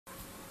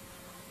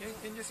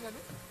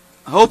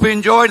Hope you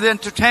enjoyed the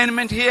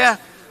entertainment here.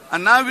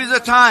 And now is the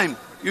time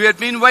you had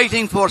been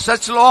waiting for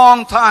such a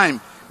long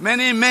time,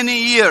 many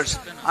years.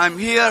 I'm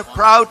here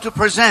proud to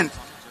present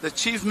the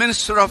Chief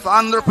Minister of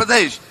Andhra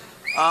Pradesh,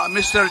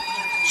 Mr.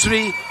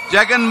 Sri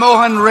Jagan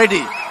Mohan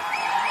Reddy.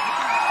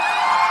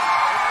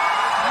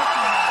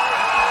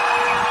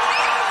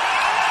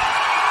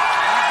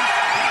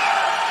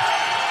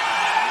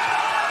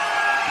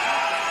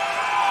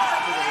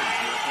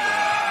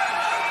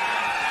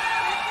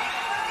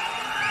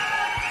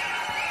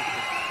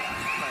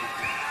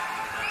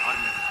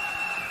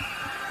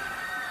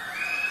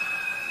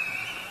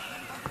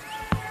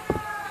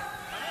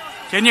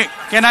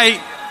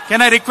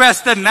 Can I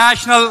request the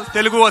National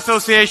Telugu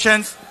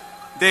Associations,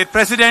 their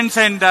presidents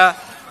and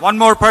one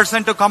more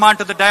person to come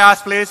onto the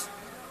dais, please?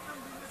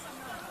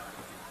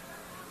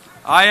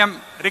 I am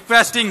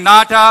requesting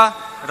Nata,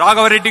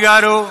 Raghav Reddy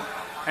Garu,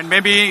 and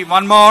maybe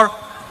one more.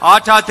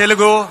 Ata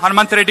Telugu,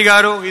 Hanumanth Reddy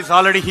Garu is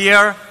already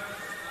here.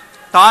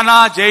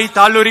 Tana Jai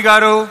Talluri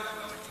Garu,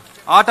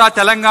 Ata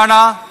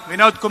Telangana,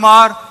 Vinod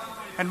Kumar,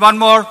 and one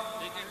more.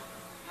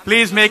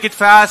 Please make it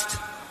fast,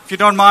 if you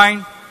don't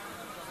mind.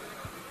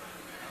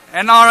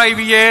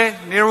 NRIVA,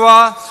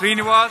 Nirva,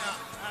 Srinivas,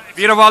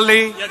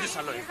 Veeravalli,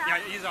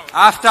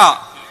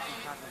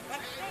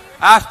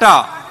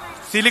 AFTA,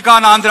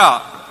 Silicon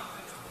Andhra,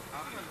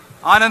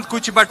 Anand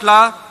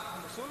Kuchipatla,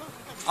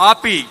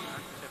 API,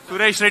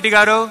 Suresh Reddy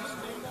Garu,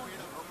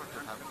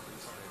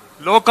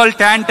 Local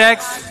Tantex,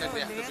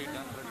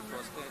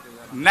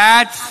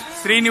 NATS,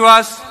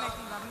 Srinivas,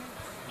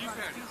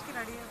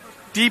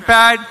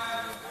 TPAD.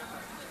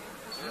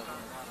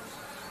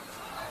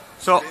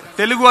 So,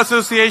 Telugu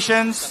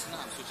associations,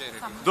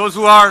 those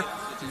who are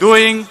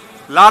doing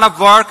a lot of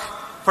work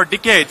for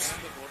decades,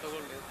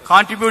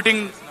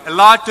 contributing a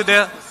lot to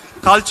the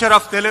culture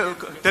of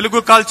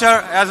Telugu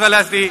culture as well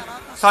as the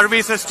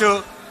services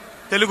to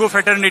Telugu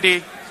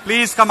fraternity,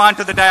 please come on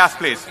to the dais,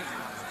 please.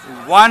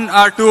 One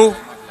or two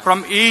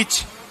from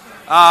each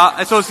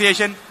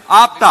association.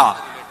 APTA,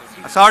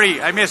 sorry,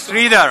 I missed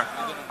Sridhar.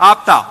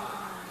 APTA,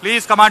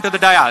 please come on to the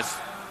dais.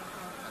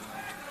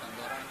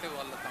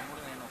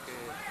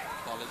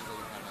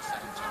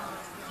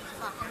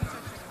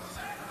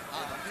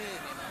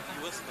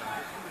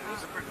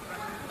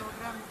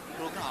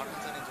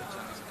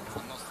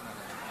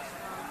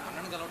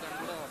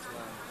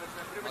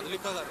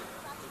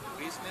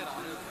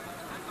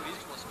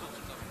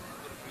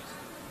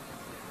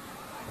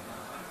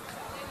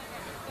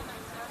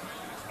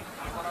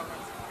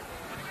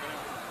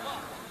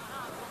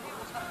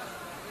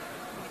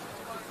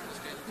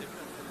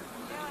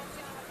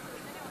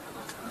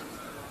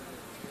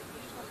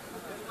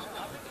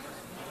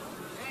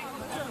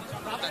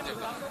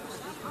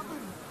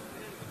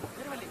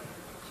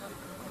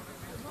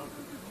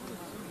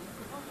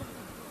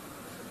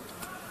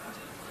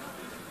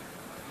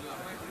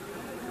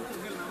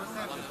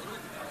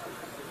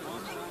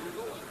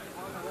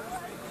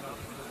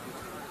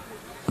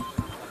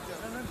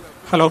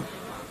 Hello.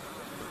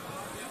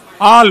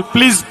 All,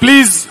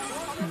 please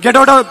get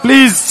out of,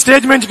 please,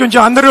 stage mench kunchu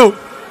andaru,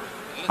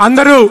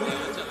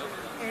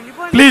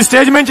 please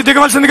stage mench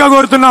దిగవలసిందిగా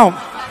కోరుతున్నాం.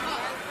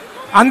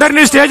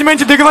 అందరినీ stage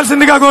mench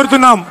దిగవలసిందిగా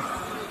కోరుతున్నాం.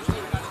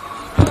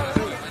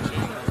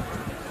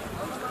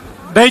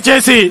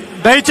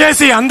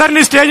 దయచేసి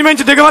అందరినీ stage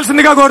mench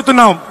దిగవలసిందిగా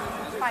కోరుతున్నాం.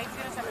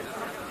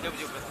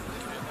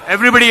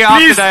 Everybody off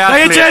the dais,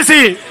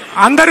 దయచేసి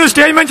అందరూ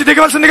stage mench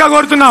దిగవలసిందిగా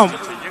కోరుతున్నాం.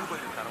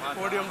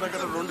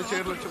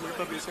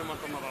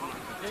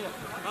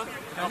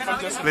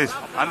 Please,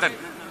 అందరు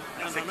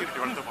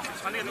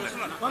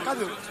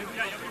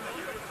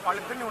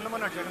వాళ్ళిద్దరిని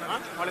ఉండమన్నాడు జగన్,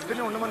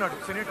 వాళ్ళిద్దరిని ఉండమన్నాడు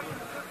సెనేటర్,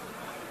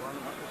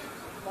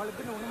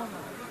 వాళ్ళిద్దరిని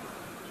ఉండమన్నాడు.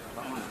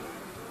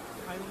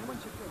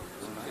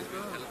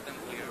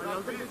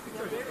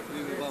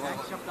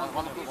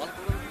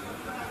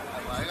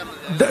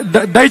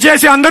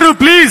 దయచేసి అందరూ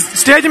ప్లీజ్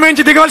స్టేజ్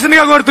నుంచి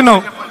దిగవలసిందిగా కోరుతున్నాం.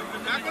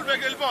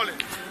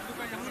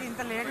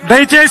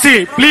 దయచేసి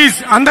ప్లీజ్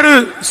అందరూ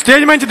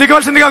స్టేజ్ నుంచి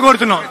దిగవలసిందిగా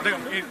కోరుతున్నాం.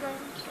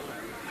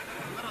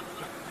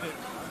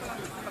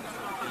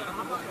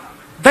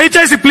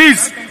 దయచేసి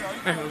ప్లీజ్.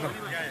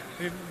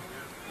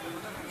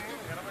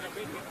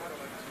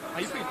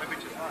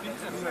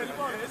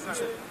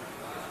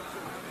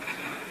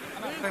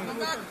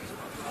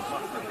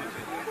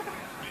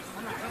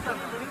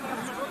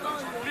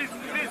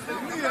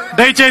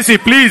 దయచేసి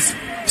ప్లీజ్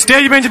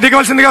స్టేజ్ నుంచి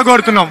దిగవలసిందిగా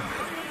కోరుతున్నాం.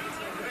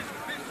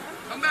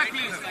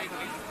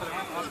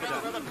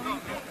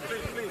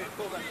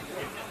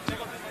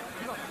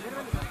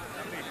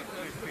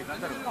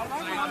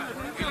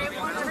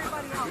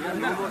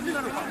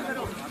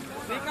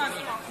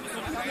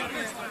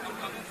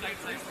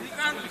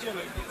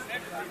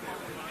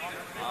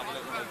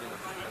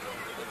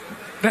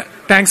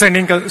 థ్యాంక్స్ అండి.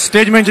 ఇంకా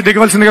స్టేజ్ నుంచి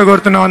దిగవలసిందిగా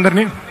కోరుతున్నాం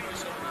అందరినీ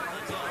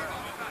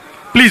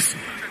please.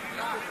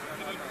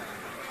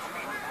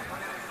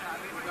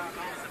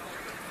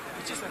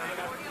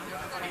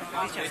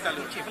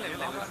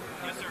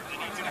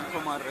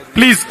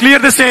 Please clear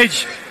the stage.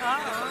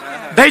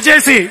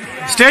 దయచేసి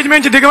స్టేజ్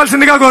నుంచి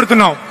దిగవలసిందిగా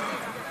కోరుతున్నాం.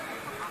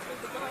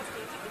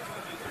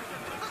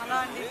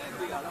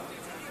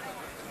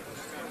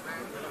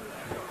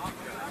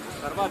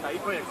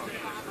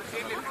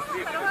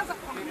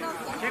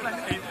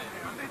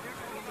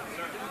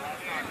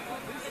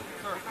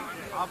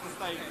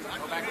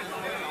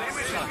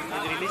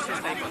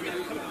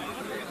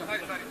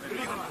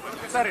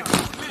 సరే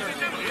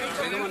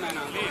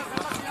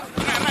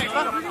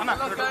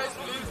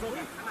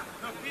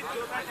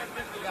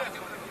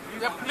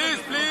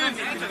please please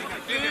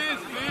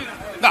please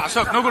please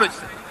Ashok నువ్వు కూడా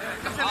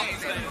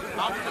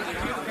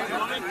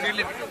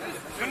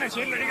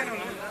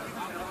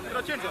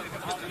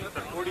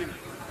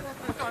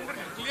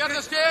clear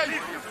the stage.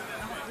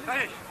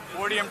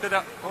 Podium to the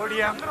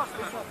podium.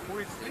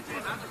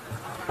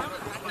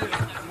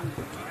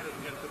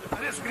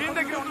 Screen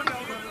దగ్గర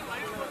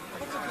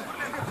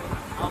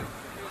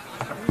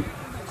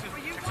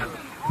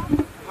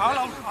ఆల్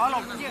అవుట్ ఆల్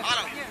అవుట్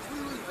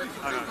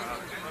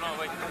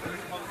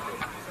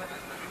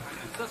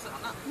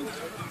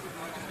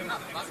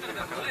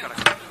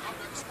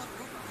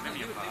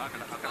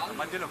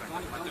మధ్యలో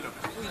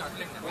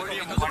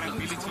పోడియం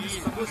పిలిచి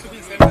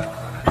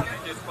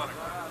చేసుకోవాలి.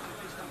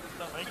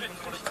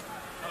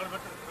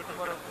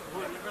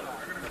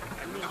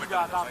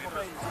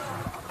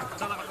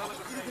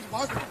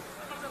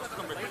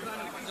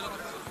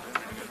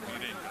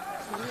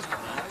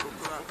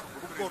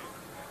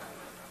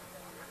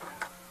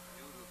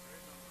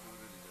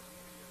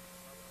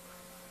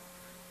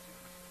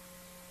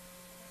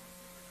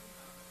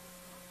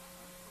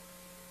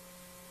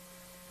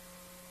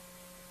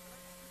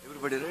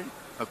 Everybody ready?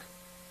 Okay.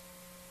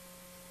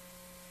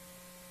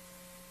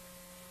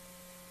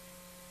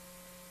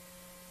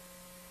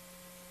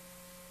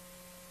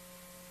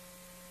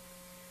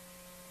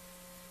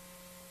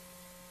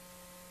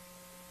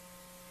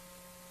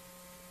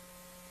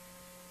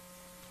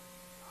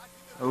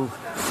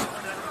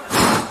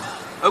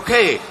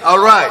 Okay, all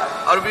right.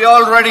 Are we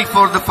all ready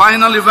for the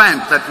final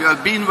event that we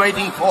have been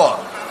waiting for?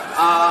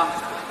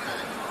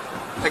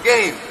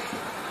 Again,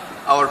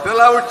 our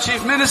beloved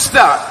Chief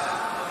Minister,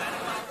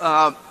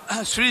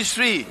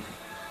 Sri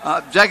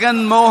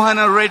Jagan Mohan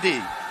Reddy.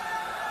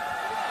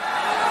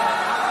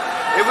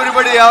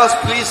 Everybody else,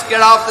 please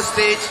get off the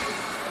stage.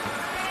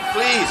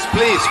 Please,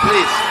 please,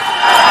 please.